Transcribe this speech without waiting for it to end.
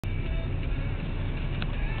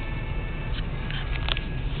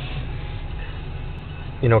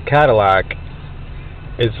You know, Cadillac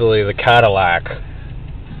is really the Cadillac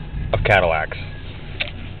of Cadillacs.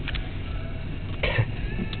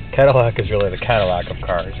 Cadillac is really the Cadillac of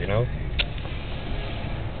cars, you know?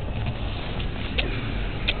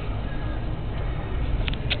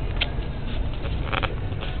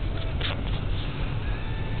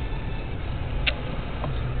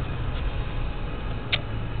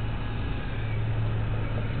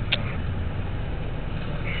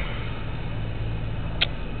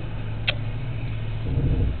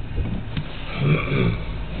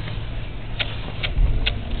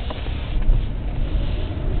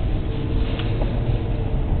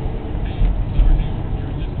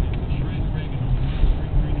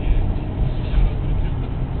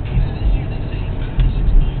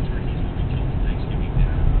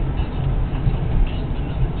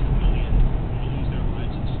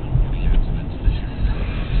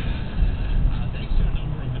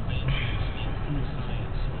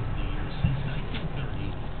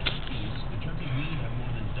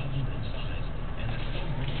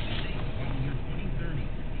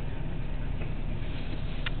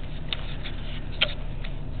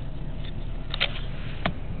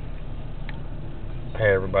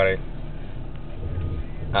 Hey everybody,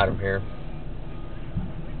 Adam here.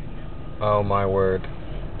 Oh my word,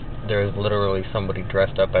 there is literally somebody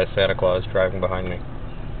dressed up as Santa Claus driving behind me.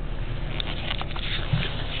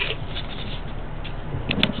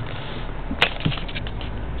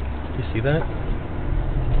 You see that?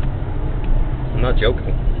 I'm not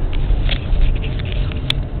joking.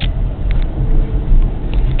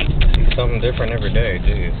 I see something different every day,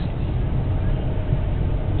 jeez.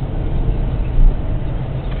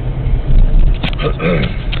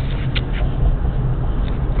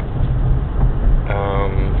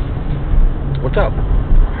 What's up?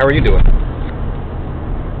 How are you doing?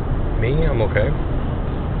 Me? I'm okay.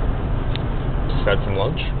 Just had some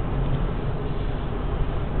lunch.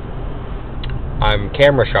 I'm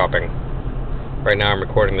camera shopping. Right now I'm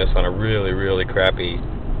recording this on a really crappy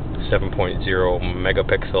 7.0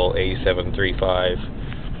 megapixel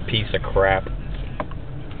A735 piece of crap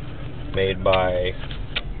made by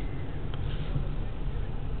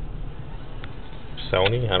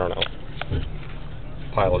Sony? I don't know.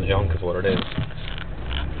 Pile of junk is what it is.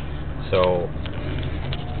 So,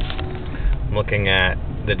 I'm looking at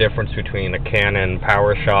the difference between a Canon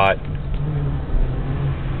PowerShot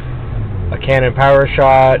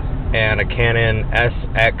and a Canon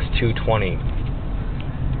SX220.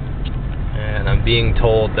 And I'm being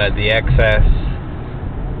told that the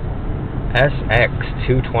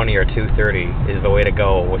SX220 or 230 is the way to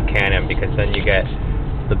go with Canon, because then you get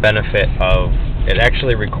the benefit of it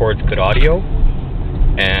actually records good audio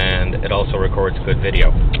and it also records good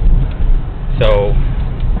video. So,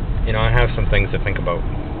 you know, I have some things to think about.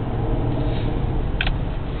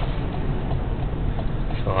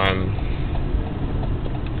 So I'm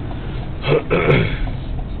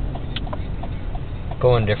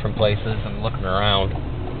going different places and looking around,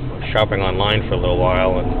 shopping online for a little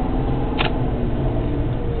while, and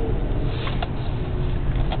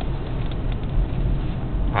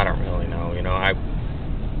I don't really know, you know, I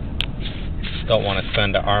don't want to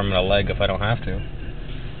spend an arm and a leg if I don't have to,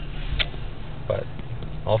 but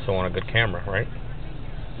also want a good camera, right?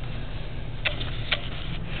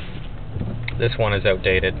 This one is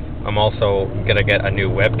outdated. I'm also going to get a new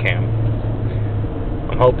webcam.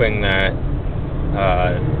 I'm hoping that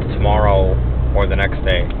tomorrow or the next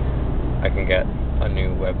day I can get a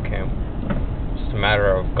new webcam. It's a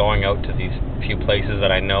matter of going out to these few places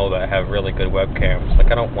that I know that have really good webcams.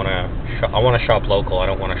 Like, I don't want to I want to shop local. I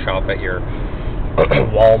don't want to shop at your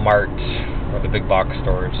Walmart or the big box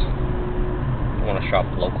stores. I want to shop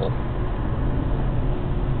local.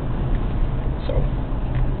 So,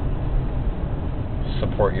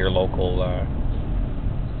 support your local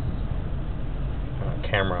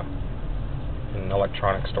camera and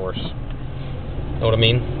electronic stores. Know what I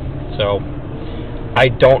mean? So, I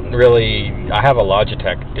have a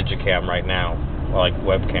Logitech Digicam right now, like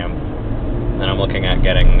webcam, and I'm looking at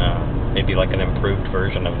getting maybe like an improved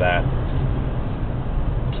version of that.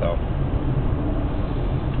 So,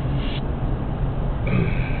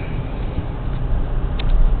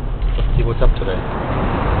 let's see what's up today.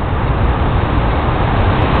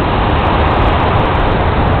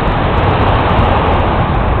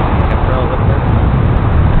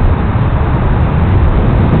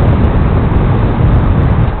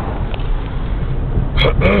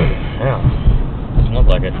 Yeah, doesn't look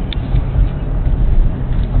like it.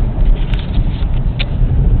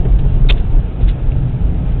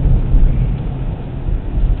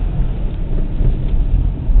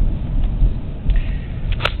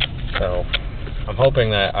 So, I'm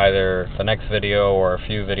hoping that either the next video or a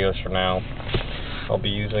few videos from now, I'll be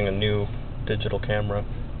using a new digital camera.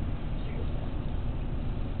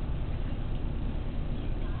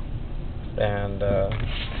 And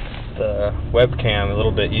the webcam a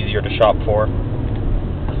little bit easier to shop for.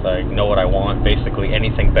 So I know what I want. Basically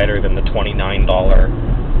anything better than the $29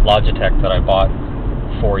 Logitech that I bought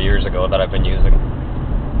 4 years ago that I've been using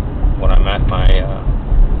when I'm at my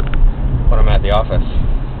when I'm at the office.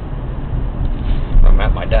 When I'm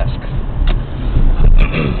at my desk.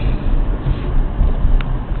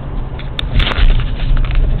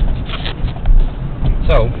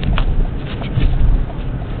 So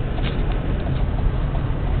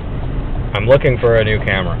I'm looking for a new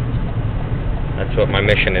camera. That's what my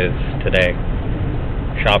mission is today.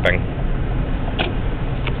 Shopping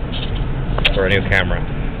for a new camera.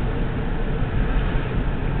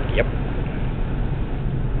 Yep.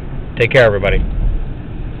 Take care, everybody.